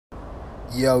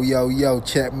Yo,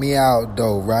 check me out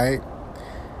though, right?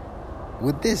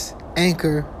 With this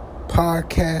Anchor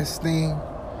podcast thing,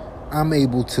 I'm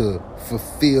able to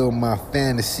fulfill my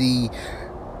fantasy,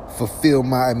 fulfill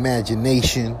my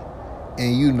imagination,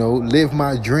 and, live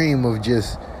my dream of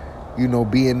just,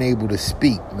 being able to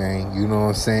speak, man. You know what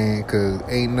I'm saying? Because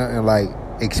ain't nothing like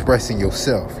expressing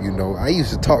yourself, I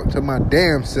used to talk to my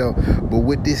damn self, but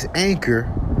with this Anchor,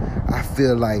 I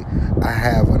feel like I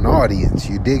have an audience,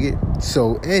 you dig it?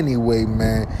 So anyway,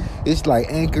 man, it's like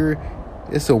Anchor,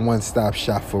 it's a one-stop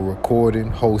shop for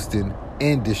recording, hosting,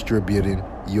 and distributing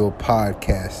your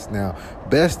podcast. Now,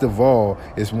 best of all,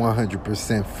 it's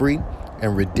 100% free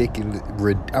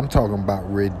and I'm talking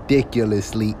about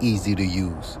ridiculously easy to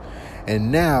use.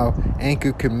 And now,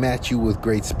 Anchor can match you with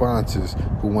great sponsors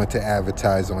who want to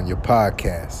advertise on your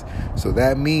podcast. So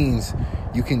that means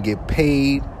you can get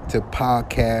paid to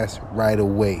podcast right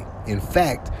away. In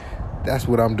fact, that's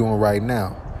what I'm doing right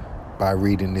now by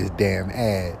reading this damn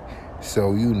ad.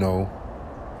 So,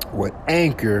 with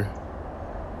Anchor,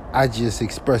 I just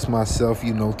express myself,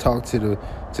 talk to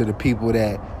the people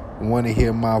that want to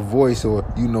hear my voice or,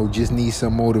 just need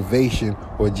some motivation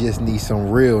or just need some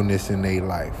realness in their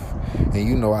life.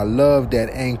 And, I love that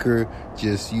Anchor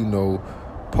just,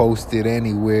 post it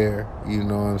anywhere, you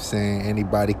know what I'm saying?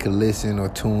 Anybody could listen or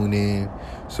tune in.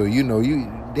 So,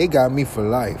 they got me for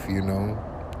life,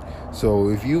 So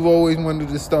if you've always wanted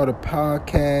to start a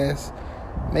podcast,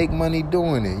 make money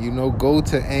doing it, go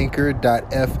to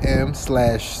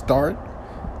anchor.fm/start.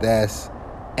 That's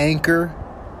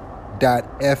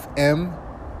anchor.fm,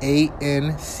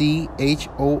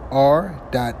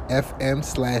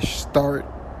 anchor.fm/start,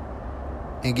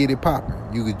 and get it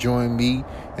popping. You could join me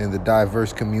and the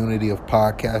diverse community of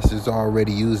podcasters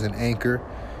already using Anchor.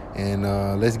 And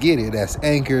let's get it. That's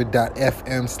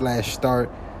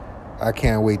anchor.fm/start. I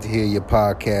can't wait to hear your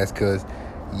podcast because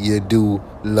you do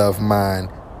love mine.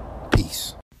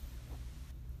 Peace.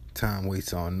 Time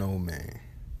waits on no man.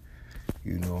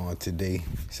 On today,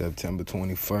 September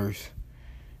 21st,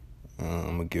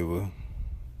 I'm going to give a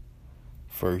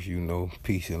first,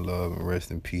 peace and love and rest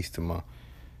in peace to my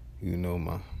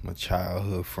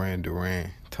childhood friend, Durant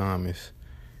Thomas.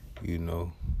 We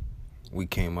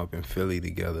came up in Philly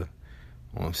together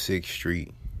on 6th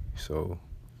Street. So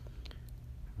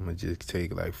I'm going to just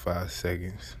take like 5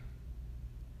 seconds.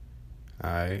 All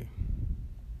right.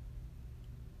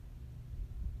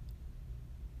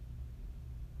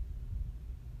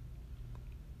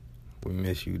 We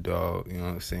miss you, dog. You know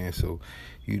what I'm saying? So,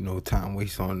 time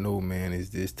waits on no man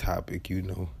is this topic,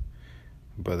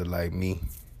 brother like me.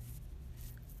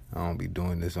 I don't be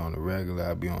doing this on the regular.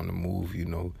 I be on the move,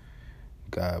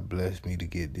 God bless me to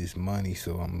get this money,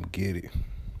 so I'm going to get it.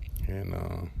 And,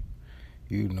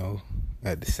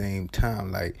 at the same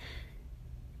time, like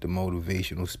the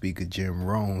motivational speaker Jim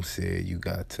Rohn said, you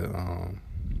got to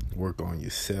work on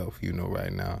yourself.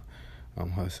 Right now I'm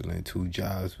hustling 2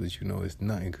 jobs, but, it's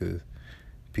nothing because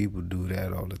people do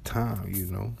that all the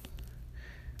time,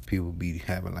 People be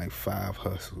having like 5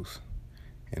 hustles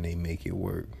and they make it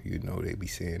work. They be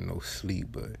saying no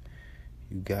sleep, but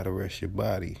you got to rest your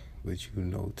body. But,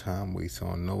 time waits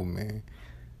on no man.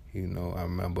 I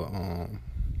remember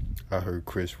I heard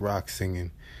Chris Rock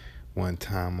singing one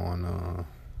time on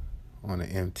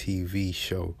an MTV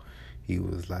show. He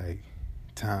was like,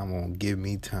 time won't give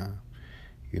me time.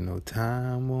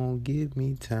 Time won't give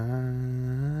me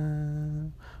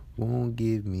time. Won't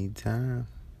give me time.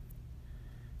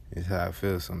 It's how I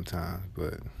feel sometimes,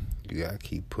 but you got to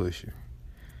keep pushing.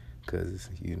 Because,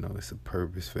 it's a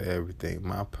purpose for everything.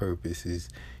 My purpose is,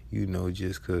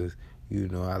 just because,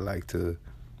 I like to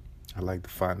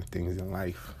find things in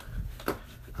life.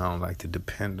 I don't like to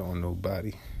depend on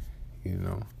nobody,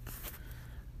 I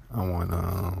want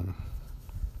to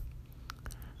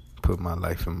put my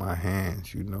life in my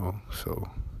hands, so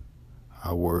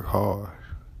I work hard.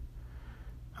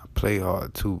 I play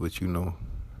hard too, but,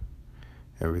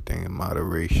 everything in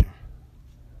moderation.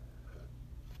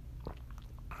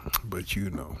 But,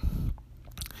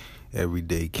 every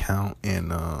day count,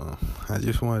 and I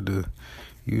just wanted to,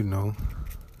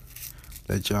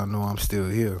 let y'all know I'm still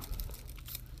here.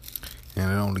 And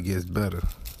it only gets better.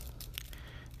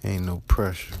 Ain't no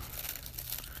pressure.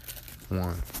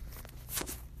 1.